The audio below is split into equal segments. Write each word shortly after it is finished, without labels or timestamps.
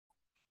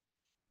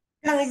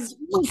Guys,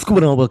 what's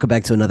going on? Welcome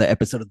back to another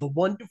episode of the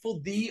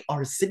wonderful The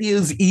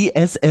Arsenio's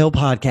ESL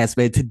podcast,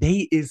 man.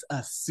 Today is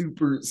a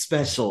super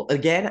special.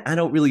 Again, I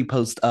don't really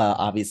post,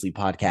 obviously,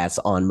 podcasts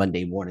on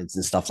Monday mornings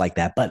and stuff like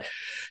that, but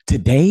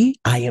today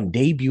I am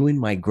debuting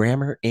my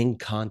grammar in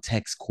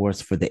context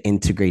course for the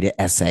integrated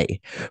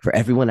essay. For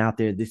everyone out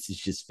there, this is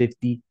just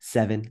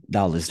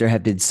 $57. There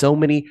have been so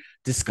many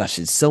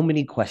discussions, so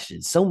many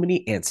questions, so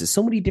many answers,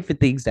 so many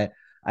different things that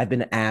I've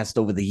been asked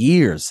over the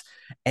years.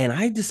 And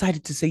I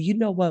decided to say, you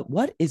know what?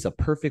 What is a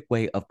perfect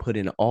way of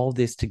putting all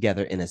this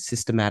together in a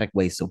systematic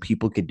way so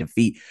people could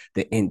defeat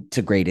the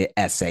integrated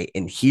essay?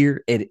 And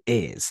here it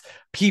is.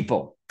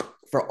 People,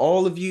 for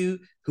all of you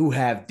who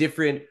have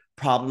different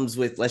problems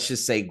with, let's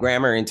just say,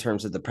 grammar in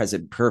terms of the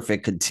present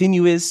perfect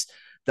continuous,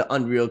 the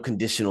unreal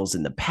conditionals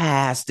in the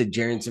past, the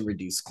gerunds and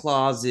reduced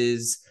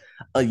clauses,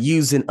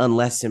 using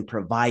unless and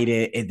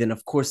provided, and then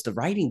of course the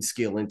writing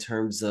skill in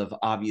terms of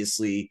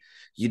obviously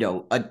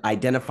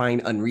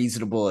identifying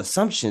unreasonable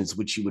assumptions,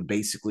 which you would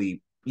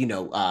basically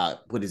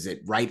what is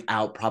it, write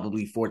out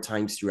probably four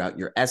times throughout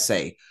your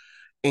essay,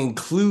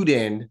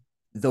 including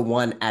the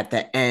one at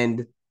the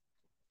end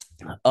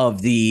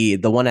of the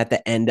one at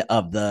the end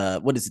of the,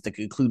 what is it, the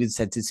concluded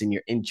sentence in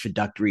your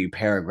introductory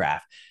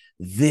paragraph.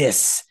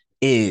 This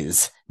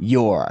is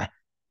your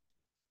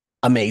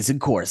amazing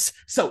course.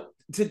 So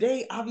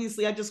today,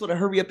 obviously, I just want to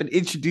hurry up and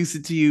introduce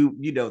it to you.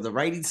 You know, the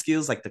writing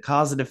skills like the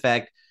cause and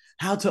effect,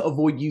 how to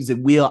avoid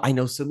using will. I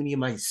know so many of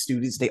my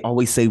students, they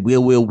always say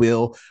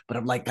will, but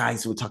I'm like,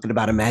 guys, we're talking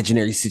about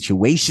imaginary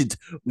situations.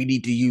 We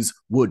need to use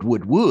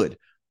would.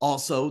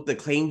 Also, the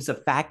claims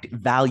of fact,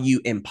 value,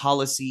 and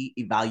policy,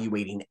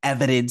 evaluating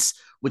evidence,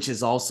 which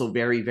is also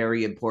very,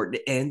 very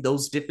important, and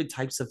those different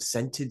types of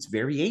sentence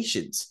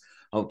variations.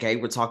 Okay,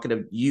 we're talking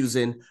of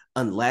using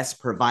unless,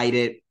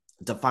 provided,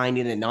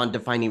 defining and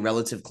non-defining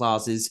relative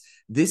clauses.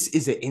 This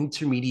is an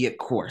intermediate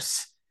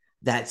course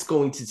that's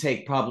going to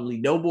take probably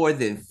no more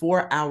than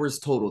 4 hours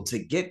total to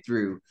get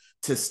through,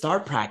 to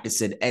start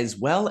practicing, as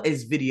well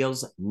as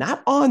videos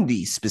not on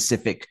these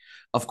specific,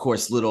 of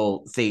course,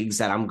 little things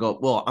that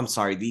I'm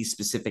sorry, these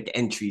specific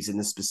entries in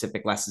the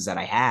specific lessons that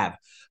I have,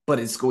 but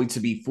it's going to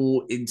be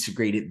full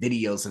integrated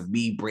videos of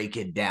me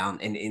breaking down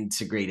an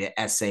integrated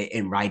essay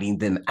and writing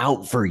them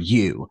out for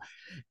you.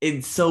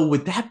 And so,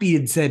 with that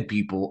being said,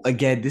 people,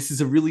 again, this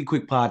is a really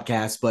quick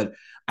podcast, but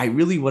I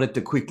really wanted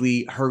to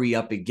quickly hurry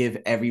up and give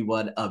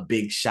everyone a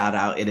big shout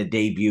out in a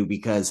debut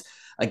because,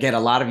 again, a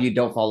lot of you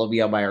don't follow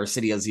me on my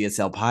Arsenio's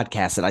ESL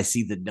podcast, and I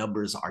see the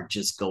numbers are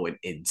just going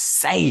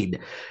insane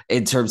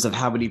in terms of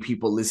how many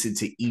people listen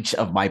to each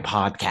of my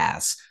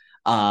podcasts,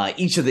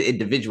 each of the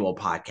individual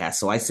podcasts.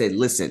 So I said,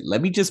 listen,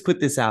 let me just put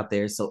this out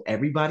there so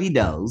everybody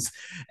knows,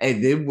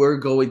 and then we're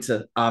going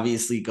to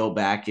obviously go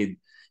back and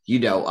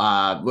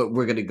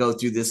we're going to go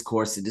through this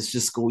course, and it's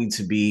just going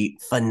to be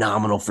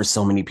phenomenal for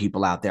so many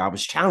people out there. I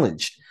was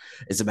challenged,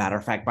 as a matter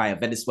of fact, by a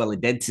Venezuelan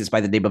dentist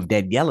by the name of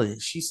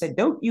Daniela. She said,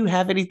 don't you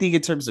have anything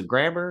in terms of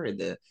grammar and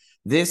the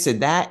this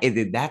and that? And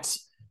then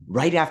that's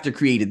right after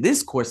creating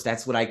this course.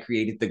 That's when I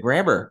created the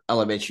grammar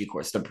elementary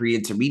course, the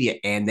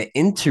pre-intermediate and the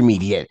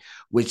intermediate,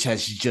 which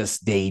has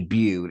just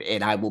debuted.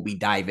 And I will be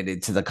diving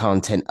into the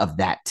content of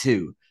that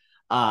too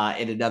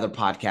in another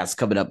podcast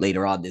coming up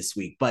later on this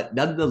week. But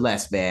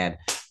nonetheless, man,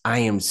 I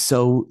am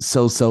so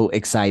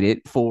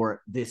excited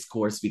for this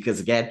course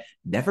because, again,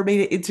 never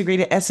made an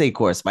integrated essay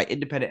course. My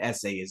independent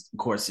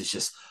course is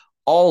just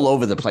all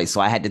over the place.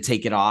 So I had to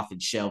take it off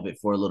and shelve it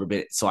for a little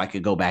bit so I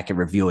could go back and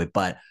review it.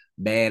 But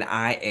man,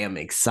 I am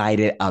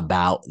excited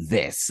about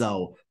this.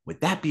 So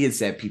with that being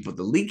said, people,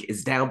 the link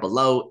is down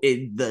below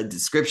in the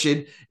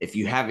description. If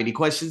you have any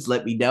questions,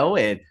 let me know.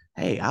 And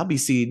hey, I'll be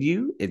seeing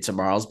you in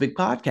tomorrow's big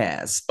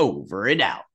podcast. Over and out.